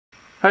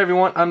Hi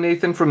everyone, I'm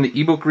Nathan from the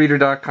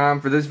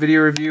ebookreader.com. For this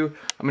video review,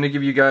 I'm going to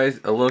give you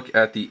guys a look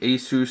at the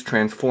Asus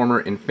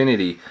Transformer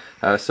Infinity.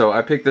 So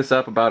I picked this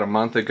up about a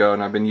month ago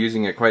and I've been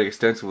using it quite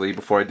extensively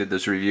before I did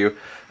this review.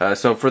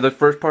 So for the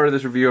first part of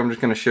this review, I'm just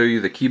going to show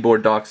you the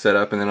keyboard dock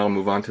setup and then I'll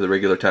move on to the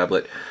regular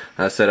tablet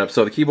setup.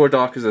 So the keyboard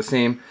dock is the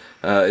same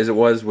as it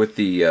was with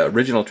the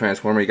original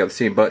Transformer. You got the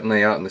same button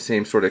layout and the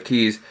same sort of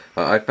keys.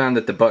 I found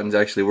that the buttons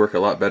actually work a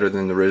lot better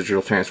than the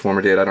original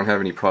Transformer did. I don't have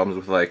any problems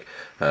with like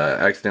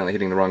accidentally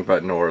hitting the wrong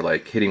button or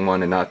like hitting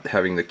one and not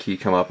having the key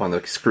come up on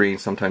the screen.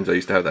 Sometimes I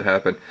used to have that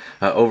happen.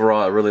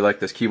 Overall, I really like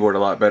this keyboard a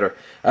lot better.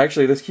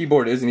 Actually, this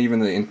keyboard isn't even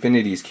the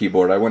Infinity's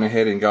keyboard. I went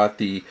ahead and got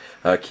the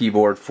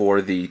keyboard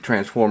for the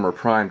Transformer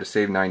Prime to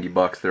save 90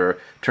 bucks.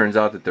 Turns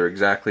out that they're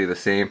exactly the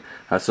same.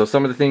 So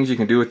some of the things you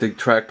can do with the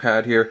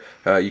trackpad here,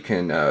 you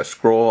can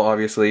scroll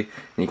obviously,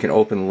 and you can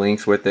open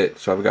links with it.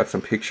 So I've got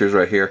some pictures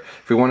right here.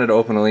 If you wanted to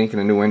open a link in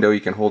a new window,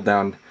 you can hold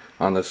down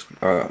on this,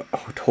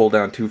 hold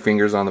down two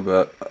fingers on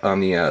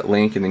the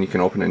link, and then you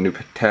can open a new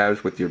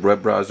tabs with your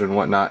web browser and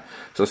whatnot.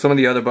 So some of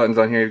the other buttons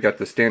on here, you've got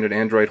the standard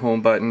Android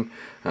home button.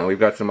 We've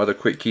got some other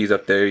quick keys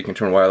up there. You can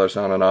turn wireless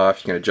on and off.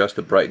 You can adjust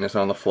the brightness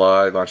on the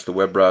fly, launch the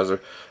web browser.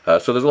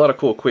 So there's a lot of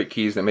cool quick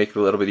keys that make it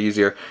a little bit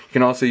easier. You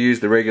can also use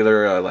the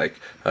regular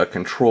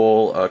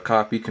control,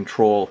 copy,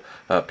 control,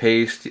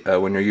 paste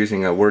when you're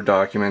using Word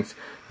documents.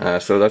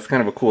 So that's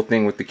kind of a cool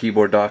thing with the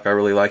keyboard dock. I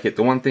really like it.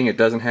 The one thing it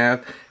doesn't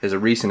have is a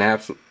recent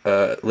apps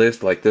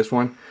list like this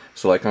one.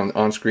 So like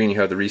on screen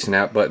you have the recent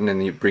app button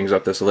and it brings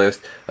up this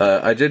list.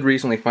 I did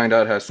recently find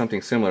out it has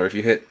something similar. If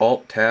you hit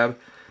Alt Tab,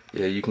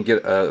 yeah, you can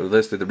get a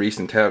list of the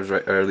recent tabs,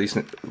 right, or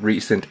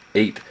recent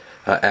 8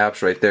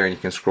 apps right there, and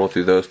you can scroll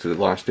through those to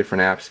launch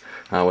different apps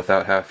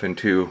without having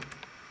to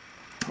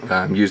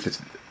use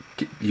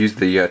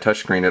the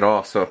touchscreen at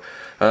all. So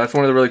that's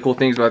one of the really cool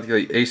things about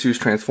the Asus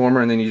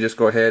Transformer. And then you just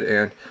go ahead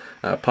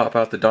and pop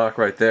out the dock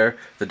right there.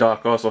 The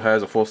dock also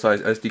has a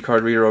full-size SD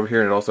card reader over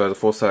here, and it also has a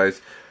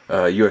full-size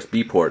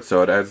USB port,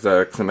 so it adds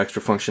some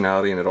extra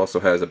functionality, and it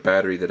also has a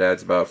battery that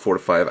adds about 4 to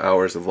 5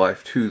 hours of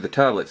life to the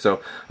tablet. So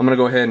I'm going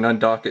to go ahead and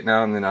undock it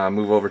now and then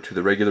move over to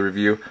the regular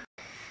review.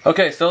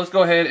 Okay, so let's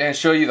go ahead and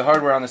show you the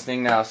hardware on this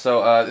thing now.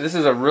 So this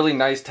is a really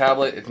nice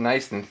tablet. It's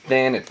nice and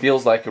thin. It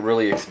feels like a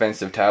really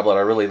expensive tablet. I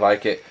really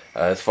like it.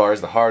 As far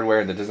as the hardware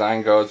and the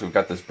design goes, we've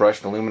got this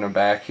brushed aluminum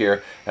back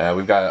here.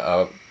 We've got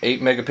a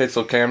 8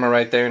 megapixel camera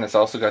right there, and it's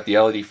also got the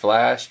LED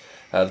flash.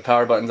 The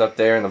power button's up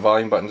there and the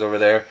volume button's over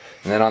there.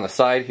 And then on the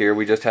side here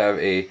we just have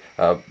a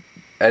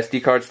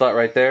SD card slot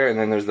right there, and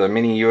then there's the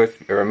mini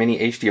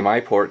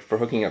HDMI port for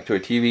hooking up to a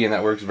TV, and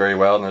that works very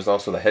well. And there's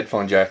also the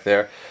headphone jack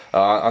there.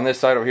 On this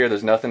side over here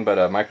there's nothing but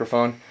a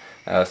microphone.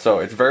 So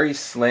it's very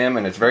slim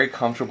and it's very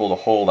comfortable to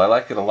hold. I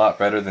like it a lot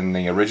better than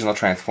the original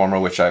Transformer,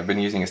 which I've been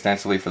using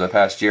extensively for the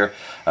past year.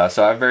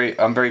 So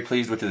I'm very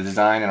pleased with the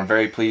design, and I'm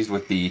very pleased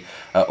with the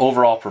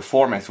overall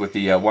performance with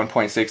the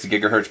 1.6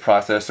 gigahertz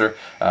processor.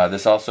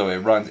 It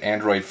runs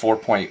Android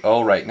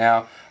 4.0 right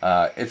now.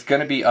 It's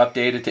going to be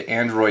updated to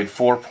Android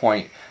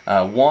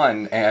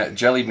 4.1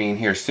 Jelly Bean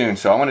here soon,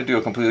 so I want to do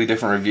a completely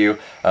different review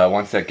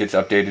once that gets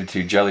updated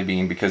to Jelly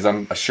Bean, because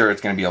I'm sure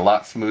it's going to be a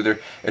lot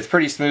smoother. It's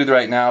pretty smooth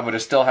right now, but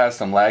it still has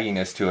some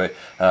lagginess to it.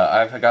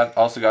 I've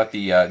also got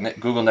the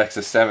Google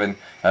Nexus 7.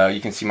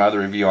 You can see my other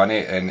review on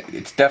it, and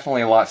it's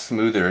definitely a lot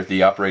smoother,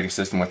 the operating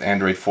system, with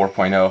Android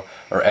 4.0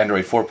 or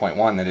Android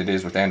 4.1 than it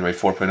is with Android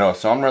 4.0.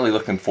 So I'm really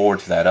looking forward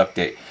to that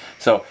update.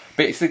 So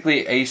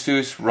basically,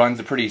 Asus runs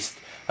a pretty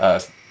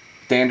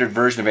standard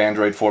version of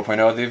Android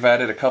 4.0. They've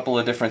added a couple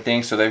of different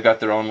things, so they've got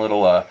their own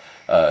little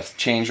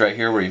change right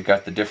here where you've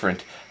got the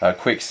different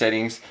quick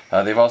settings.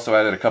 They've also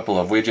added a couple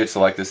of widgets,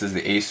 so like this is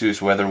the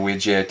Asus weather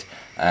widget.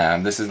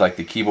 This is like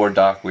the keyboard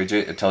dock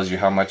widget. It tells you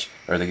how much,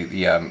 or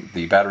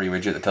the battery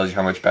widget that tells you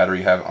how much battery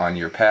you have on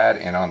your pad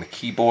and on the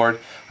keyboard.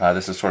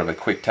 This is sort of a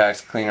quick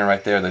task cleaner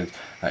right there, the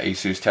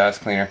Asus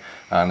task cleaner.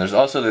 There's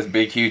also this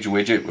big huge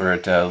widget where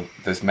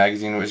this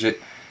magazine widget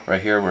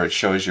right here where it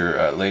shows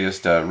your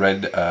latest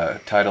read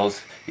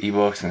titles,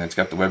 ebooks, and it's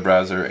got the web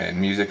browser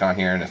and music on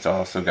here, and it's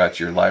also got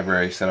your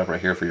library set up right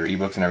here for your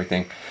ebooks and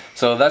everything.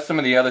 So that's some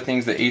of the other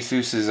things that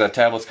Asus's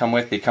tablets come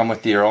with. They come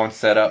with their own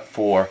setup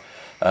for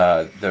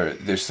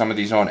there's some of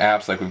these own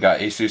apps, like we've got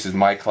Asus's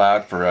My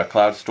Cloud for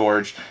cloud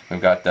storage.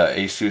 We've got the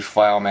Asus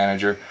File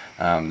Manager.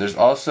 There's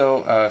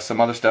also some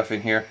other stuff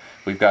in here.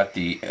 We've got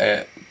the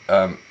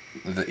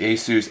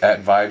Asus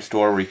at Vibe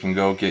store where you can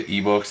go get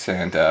ebooks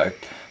and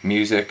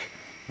music.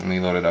 Let me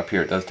load it up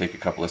here. It does take a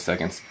couple of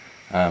seconds.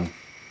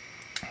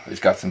 It's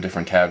got some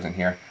different tabs in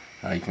here.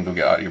 You can go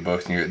get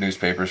audiobooks and you get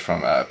newspapers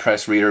from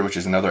Press Reader, which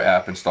is another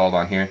app installed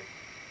on here.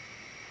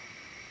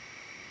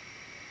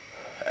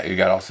 You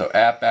got also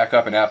App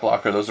Backup and App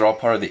Locker. Those are all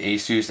part of the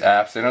Asus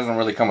apps. It doesn't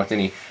really come with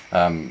any,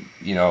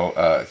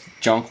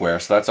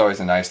 junkware, so that's always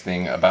a nice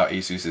thing about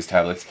Asus's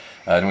tablets.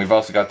 And we've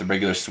also got the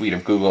regular suite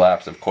of Google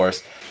apps, of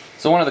course.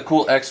 So one of the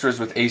cool extras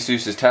with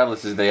Asus's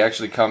tablets is they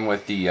actually come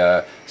with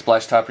the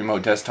Splash Top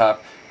Remote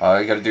Desktop. All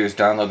you got to do is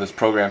download this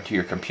program to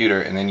your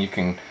computer, and then you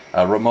can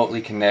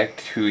remotely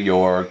connect to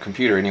your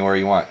computer anywhere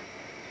you want.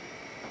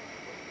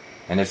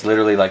 and it's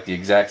literally like the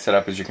exact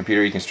setup as your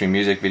computer. You can stream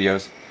music,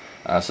 videos,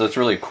 so it's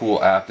really a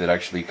cool app that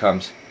actually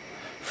comes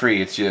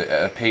free. It's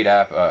a paid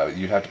app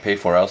you'd have to pay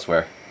for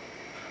elsewhere.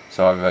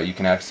 So you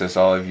can access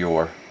all of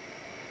your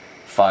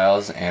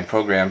files and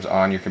programs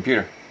on your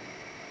computer.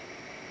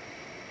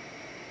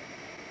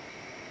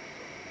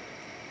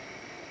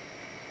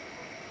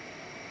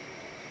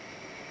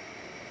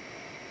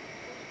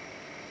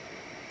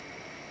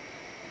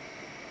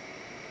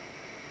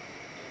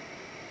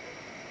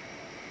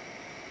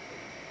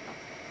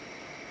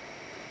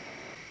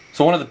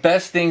 So one of the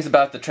best things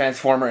about the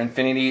Transformer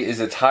Infinity is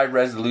its high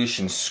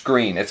resolution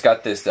screen. It's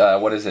got this,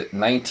 what is it,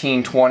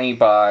 1920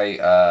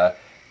 by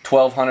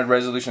 1200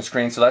 resolution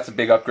screen, so that's a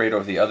big upgrade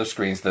over the other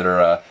screens that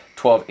are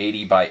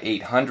 1280 by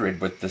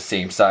 800 with the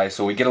same size.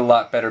 So we get a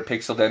lot better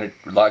pixel density,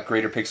 a lot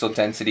greater pixel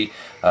density.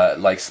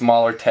 Like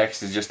smaller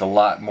text is just a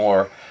lot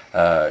more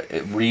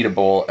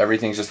readable.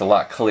 Everything's just a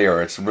lot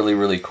clearer. It's really,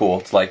 really cool.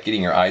 It's like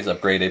getting your eyes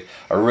upgraded.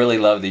 I really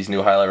love these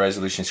new highlight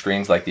resolution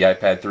screens like the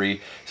iPad 3.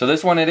 So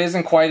this one, it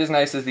isn't quite as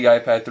nice as the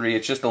iPad 3.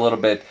 It's just a little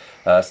bit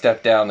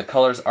stepped down. The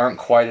colors aren't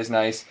quite as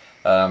nice.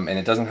 And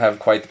it doesn't have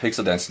quite the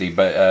pixel density,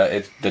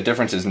 but the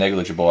difference is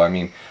negligible. I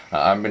mean,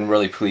 I've been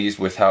really pleased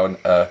with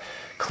how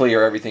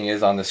clear everything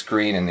is on the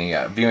screen, and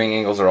the viewing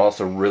angles are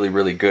also really,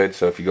 really good.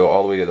 So if you go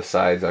all the way to the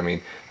sides, I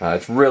mean,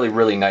 it's really,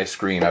 really nice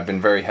screen. I've been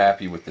very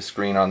happy with the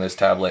screen on this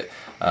tablet.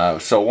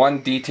 So one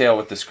detail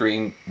with the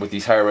screen, with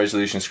these higher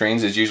resolution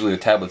screens, is usually the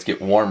tablets get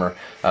warmer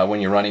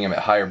when you're running them at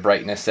higher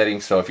brightness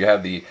settings. So if you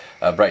have the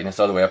brightness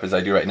all the way up as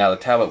I do right now, the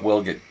tablet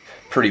will get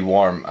pretty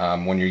warm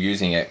when you're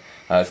using it.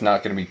 It's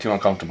not going to be too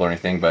uncomfortable or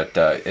anything, but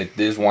it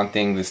is one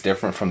thing that's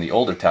different from the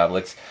older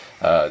tablets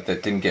that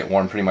didn't get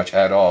warm pretty much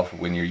at all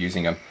when you're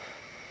using them.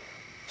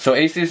 So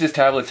Asus's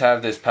tablets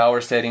have this power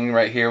setting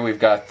right here. We've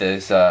got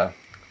this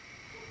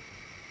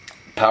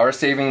power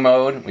saving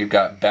mode, we've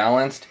got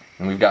balanced,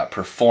 and we've got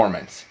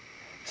performance.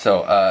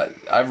 So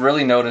I've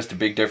really noticed a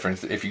big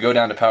difference. If you go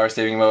down to power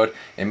saving mode,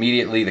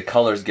 immediately the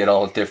colors get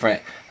all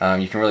different.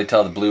 You can really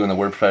tell the blue and the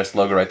WordPress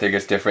logo right there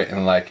gets different,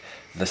 and like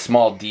the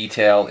small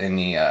detail in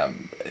the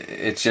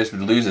it just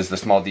loses the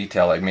small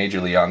detail like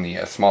majorly on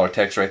the smaller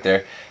text right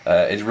there.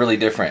 It's really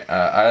different.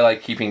 I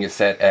like keeping it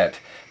set at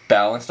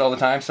balanced all the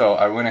time, so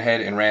I went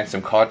ahead and ran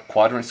some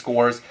quadrant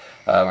scores.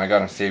 I got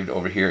them saved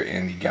over here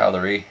in the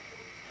gallery,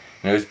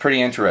 and it was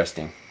pretty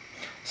interesting.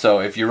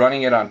 So if you're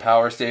running it on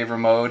power saver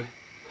mode,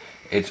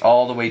 it's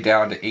all the way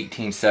down to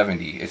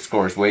 1870. It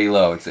scores way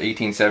low. It's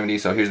 1870.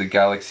 So here's the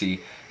Galaxy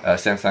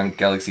Samsung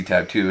Galaxy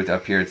Tab 2. It's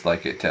up here. It's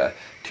like at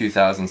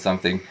 2,000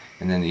 something.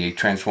 And then the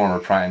Transformer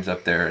Prime's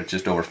up there. It's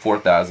just over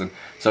 4,000.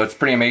 So it's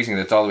pretty amazing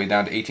that it's all the way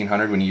down to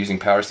 1800 when you're using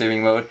power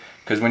saving mode.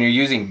 Because when you're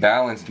using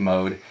balanced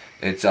mode,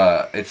 it's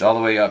all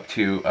the way up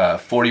to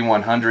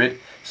 4100.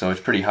 So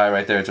it's pretty high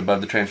right there. It's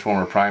above the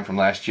Transformer Prime from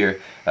last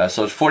year.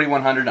 So it's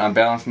 4100 on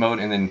balanced mode,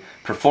 and then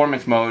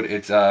performance mode,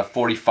 it's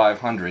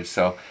 4500.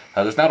 So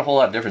there's not a whole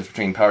lot of difference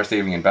between power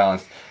saving and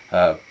balanced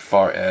as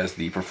far as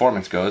the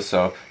performance goes.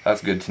 So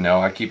that's good to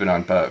know. I keep it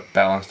on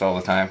balanced all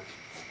the time,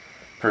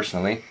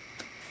 personally.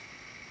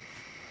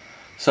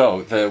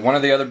 So one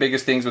of the other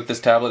biggest things with this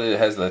tablet, it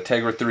has the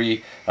Tegra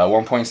 3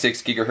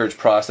 1.6 gigahertz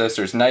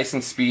processor. It's nice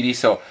and speedy.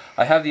 So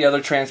I have the other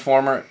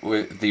Transformer,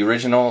 with the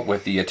original,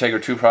 with the Tegra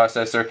 2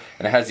 processor,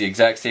 and it has the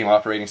exact same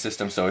operating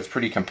system, so it's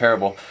pretty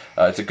comparable.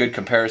 It's a good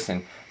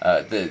comparison.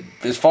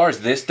 As far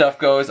as this stuff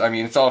goes, I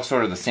mean, it's all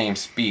sort of the same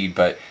speed,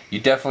 but you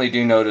definitely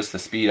do notice the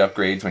speed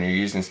upgrades when you're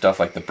using stuff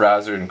like the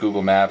browser and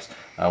Google Maps.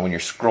 When you're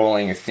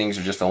scrolling, things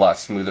are just a lot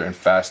smoother and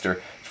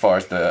faster as far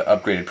as the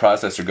upgraded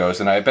processor goes.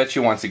 And I bet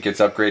you once it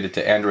gets upgraded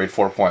to Android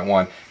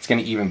 4.1, it's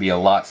going to even be a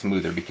lot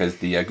smoother, because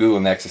the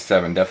Google Nexus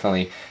 7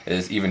 definitely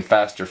is even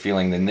faster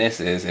feeling than this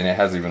is, and it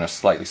has even a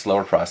slightly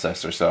slower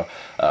processor. So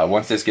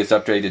once this gets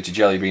upgraded to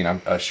Jelly Bean,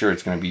 I'm sure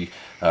it's going to be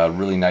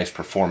really nice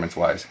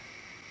performance-wise.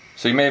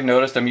 So you may have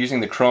noticed I'm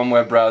using the Chrome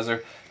web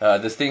browser.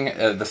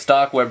 The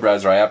stock web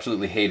browser, I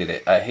absolutely hated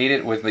it. I hate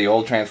it with the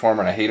old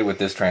Transformer, and I hate it with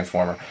this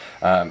Transformer.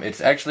 It's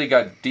actually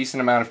got a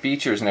decent amount of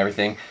features and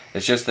everything.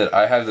 It's just that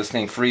I have this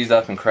thing freeze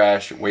up and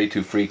crash way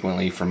too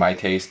frequently for my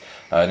taste,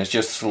 and it's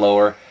just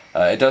slower.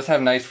 It does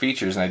have nice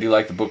features, and I do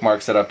like the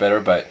bookmark setup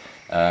better, but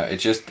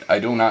I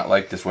do not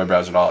like this web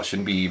browser at all. It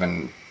shouldn't be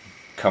even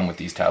come with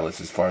these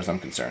tablets as far as I'm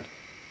concerned.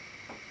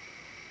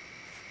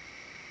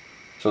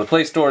 So the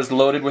Play Store is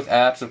loaded with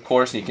apps, of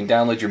course, and you can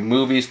download your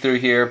movies through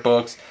here,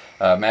 books,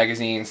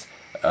 magazines,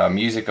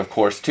 music, of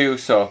course, too.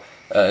 So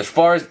as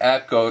far as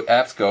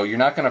apps go, you're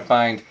not going to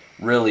find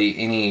really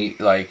any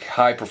like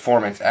high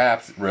performance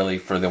apps really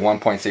for the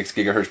 1.6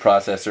 gigahertz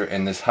processor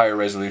and this higher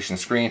resolution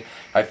screen.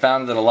 I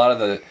found that a lot of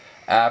the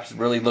apps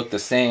really look the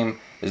same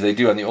as they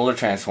do on the older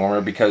Transformer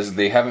because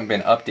they haven't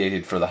been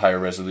updated for the higher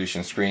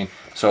resolution screen.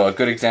 So a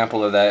good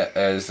example of that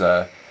is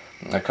a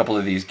couple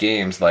of these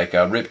games like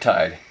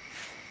Riptide.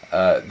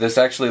 This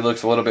actually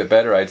looks a little bit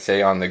better, I'd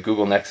say, on the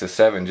Google Nexus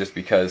 7 just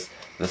because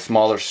the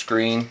smaller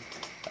screen,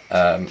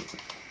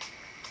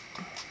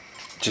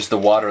 just the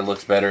water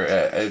looks better.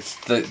 It's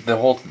the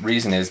whole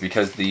reason is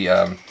because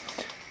a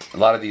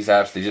lot of these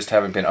apps, they just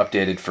haven't been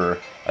updated for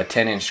a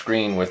 10-inch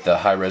screen with the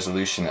high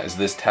resolution as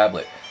this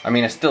tablet. I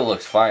mean, it still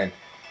looks fine,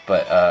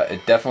 but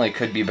it definitely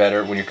could be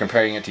better when you're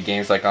comparing it to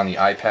games like on the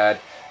iPad.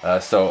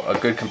 So a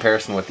good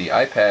comparison with the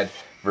iPad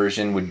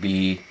version would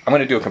be, I'm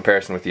going to do a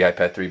comparison with the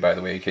iPad 3, by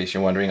the way, in case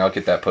you're wondering. I'll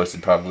get that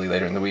posted probably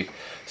later in the week.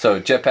 So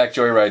Jetpack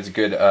Joyride is a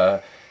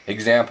good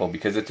example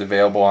because it's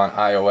available on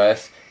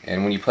iOS,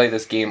 and when you play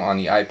this game on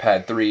the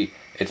iPad 3,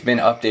 it's been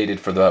updated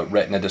for the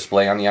Retina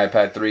display on the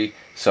iPad 3,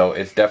 so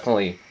it's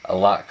definitely a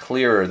lot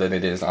clearer than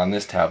it is on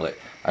this tablet.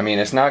 I mean,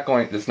 it's not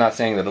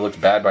saying that it looks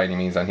bad by any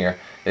means on here.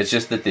 It's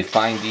just that the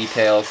fine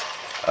details,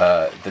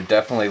 they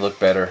definitely look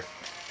better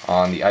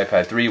on the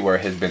iPad 3, where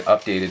it has been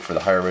updated for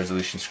the higher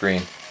resolution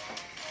screen.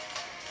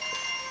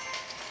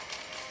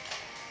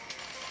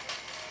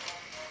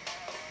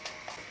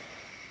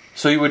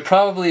 So you would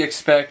probably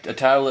expect a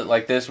tablet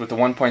like this with the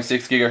 1.6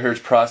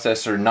 gigahertz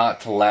processor not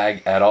to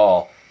lag at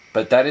all,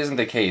 but that isn't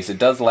the case. It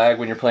does lag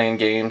when you're playing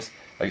games,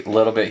 like a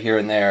little bit here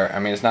and there. I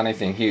mean, it's not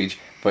anything huge,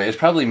 but it's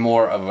probably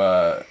more of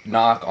a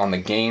knock on the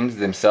games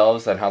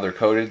themselves and how they're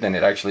coded than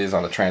it actually is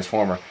on the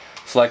transformer.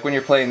 So like when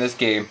you're playing this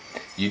game,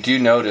 you do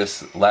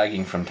notice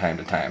lagging from time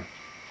to time,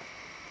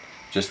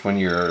 just when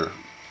you're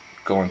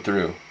going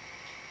through.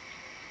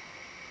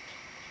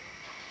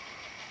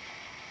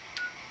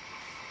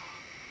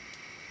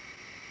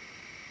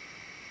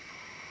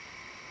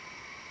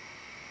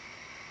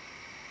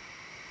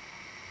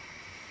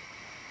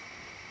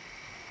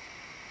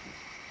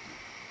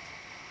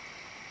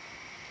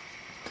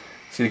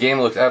 See, the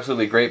game looks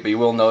absolutely great, but you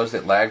will notice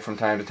it lag from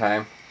time to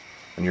time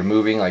when you're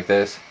moving like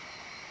this.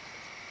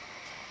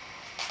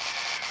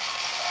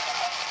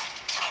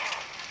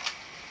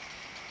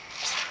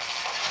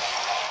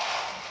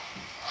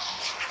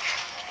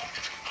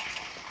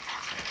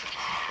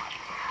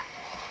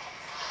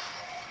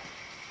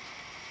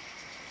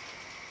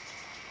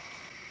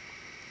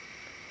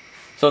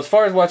 So as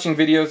far as watching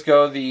videos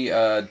go,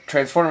 the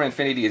Transformer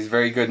Infinity is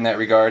very good in that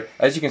regard.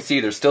 As you can see,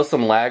 there's still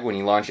some lag when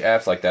you launch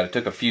apps like that. It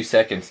took a few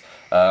seconds.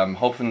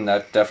 Hoping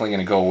that's definitely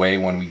going to go away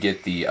when we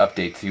get the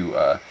update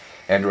to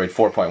Android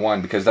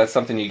 4.1, because that's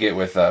something you get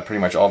with pretty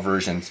much all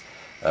versions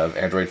of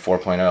Android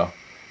 4.0.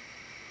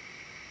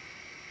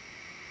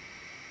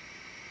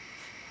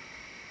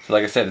 So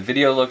like I said, the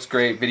video looks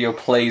great. Video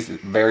plays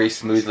very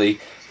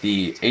smoothly.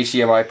 The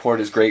HDMI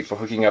port is great for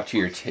hooking up to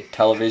your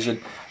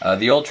television.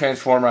 The old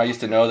Transformer, I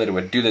used to know that it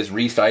would do this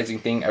resizing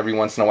thing every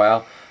once in a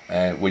while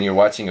when you're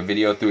watching a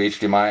video through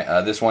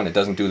HDMI. This one, it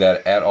doesn't do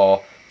that at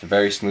all. It's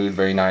very smooth,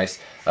 very nice.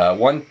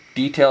 One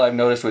detail I've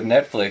noticed with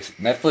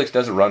Netflix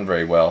doesn't run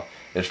very well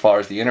as far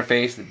as the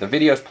interface. The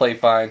videos play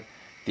fine.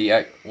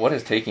 What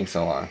is taking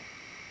so long?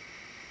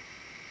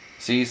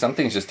 See, some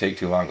things just take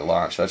too long to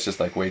launch. That's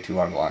just like way too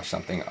long to launch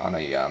something on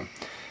a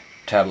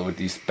tablet with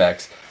these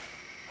specs.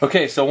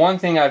 Okay, so one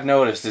thing I've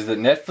noticed is that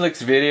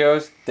Netflix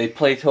videos, they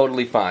play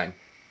totally fine.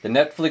 The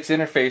Netflix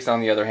interface, on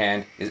the other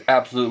hand, is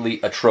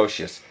absolutely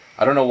atrocious.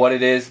 I don't know what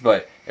it is,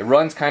 but it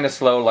runs kind of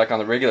slow, like on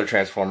the regular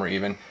Transformer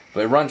even,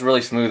 but it runs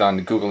really smooth on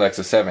the Google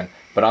Nexus 7.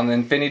 But on the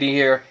Infinity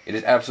here, it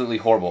is absolutely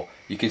horrible.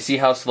 You can see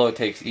how slow it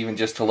takes even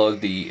just to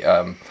load the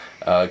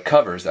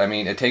covers. I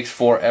mean, it takes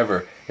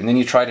forever. And then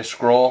you try to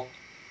scroll,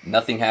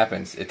 nothing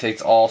happens. It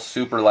takes all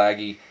super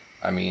laggy.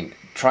 I mean,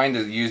 trying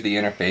to use the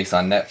interface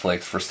on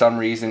Netflix, for some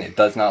reason, it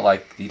does not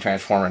like the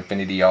Transformer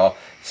Infinity at all.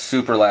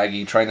 Super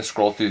laggy, trying to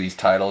scroll through these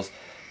titles.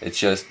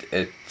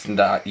 It's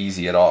not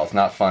easy at all. It's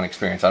not a fun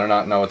experience. I do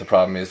not know what the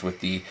problem is with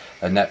the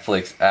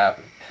Netflix app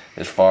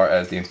as far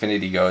as the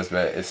Infinity goes,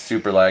 but it's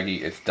super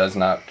laggy. It does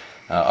not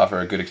offer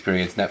a good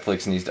experience.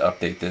 Netflix needs to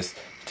update this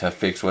to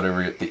fix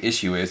whatever the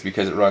issue is,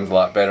 because it runs a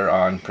lot better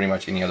on pretty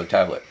much any other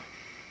tablet.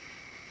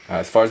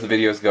 As far as the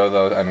videos go,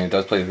 though, I mean, it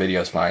does play the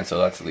videos fine, so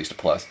that's at least a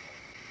plus.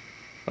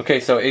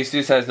 Okay, so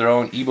Asus has their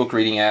own ebook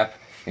reading app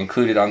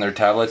included on their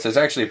tablets. It's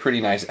actually a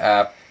pretty nice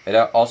app. It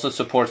also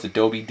supports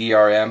Adobe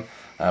DRM.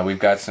 We've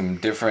got some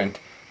different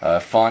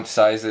font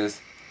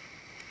sizes.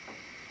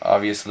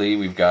 Obviously,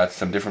 we've got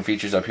some different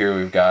features up here.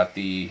 We've got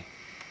the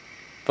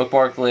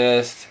bookmark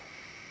list.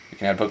 You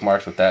can add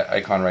bookmarks with that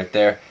icon right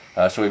there.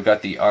 So we've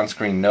got the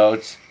on-screen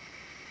notes.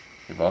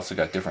 We've also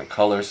got different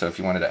colors, so if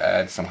you wanted to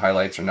add some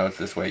highlights or notes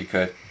this way, you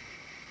could.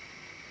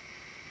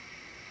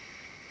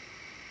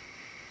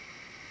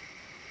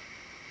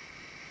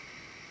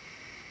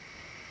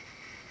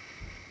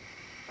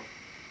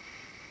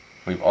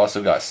 We've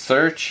also got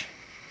search.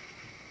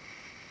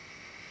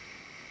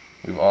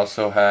 We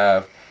also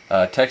have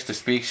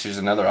text-to-speech, which is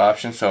another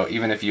option. So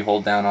even if you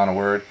hold down on a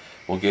word,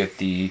 we'll get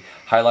the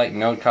highlight and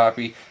note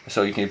copy.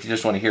 So you can, if you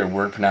just want to hear a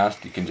word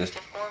pronounced, you can just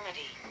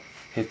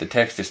hit the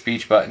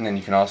text-to-speech button, and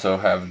you can also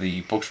have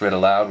the books read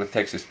aloud with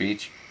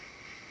text-to-speech.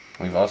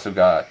 We've also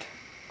got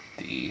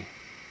the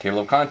table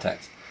of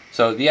contents.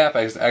 So the app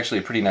is actually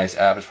a pretty nice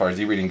app as far as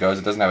e-reading goes.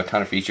 It doesn't have a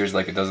ton of features,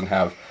 like it doesn't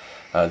have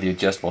the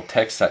adjustable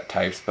text set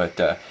types,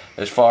 but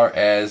as far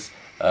as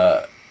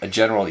a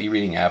general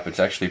e-reading app, it's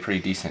actually pretty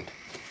decent.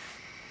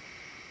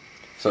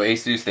 So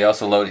Asus, they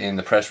also load in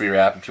the press reader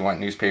app if you want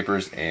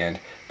newspapers and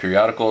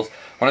periodicals.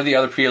 One of the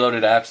other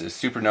preloaded apps is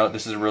SuperNote.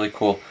 This is a really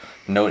cool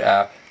note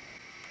app.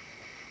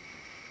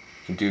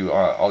 You can do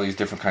all these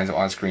different kinds of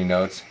on-screen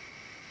notes.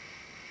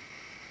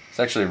 It's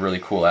actually a really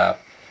cool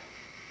app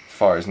as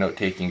far as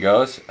note-taking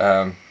goes.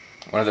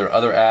 One of their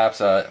other apps,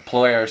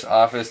 Polaris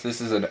Office. This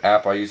is an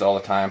app I use all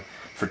the time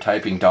for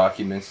typing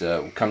documents.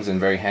 Comes in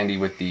very handy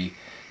with the,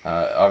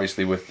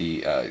 obviously with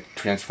the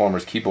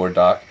Transformers keyboard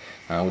dock.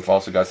 We've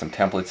also got some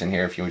templates in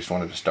here if you just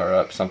wanted to start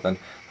up something,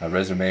 a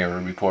resume or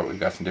a report. We've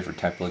got some different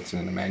templates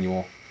in the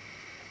manual.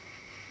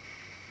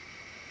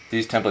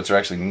 These templates are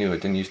actually new.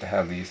 It didn't used to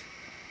have these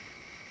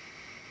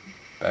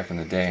back in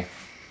the day.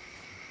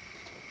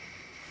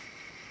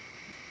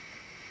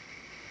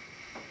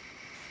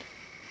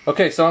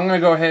 Okay, so I'm going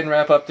to go ahead and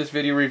wrap up this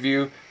video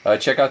review.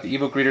 Check out the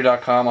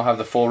ebookreader.com. I'll have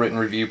the full written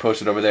review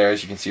posted over there,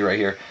 as you can see right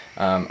here.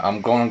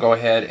 I'm going to go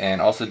ahead and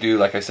also do,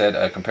 like I said,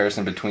 a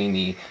comparison between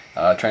the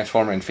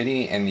Transformer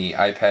Infinity and the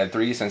iPad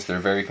 3, since they're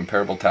very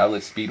comparable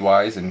tablets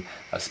speed-wise and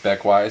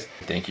spec-wise.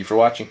 Thank you for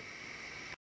watching.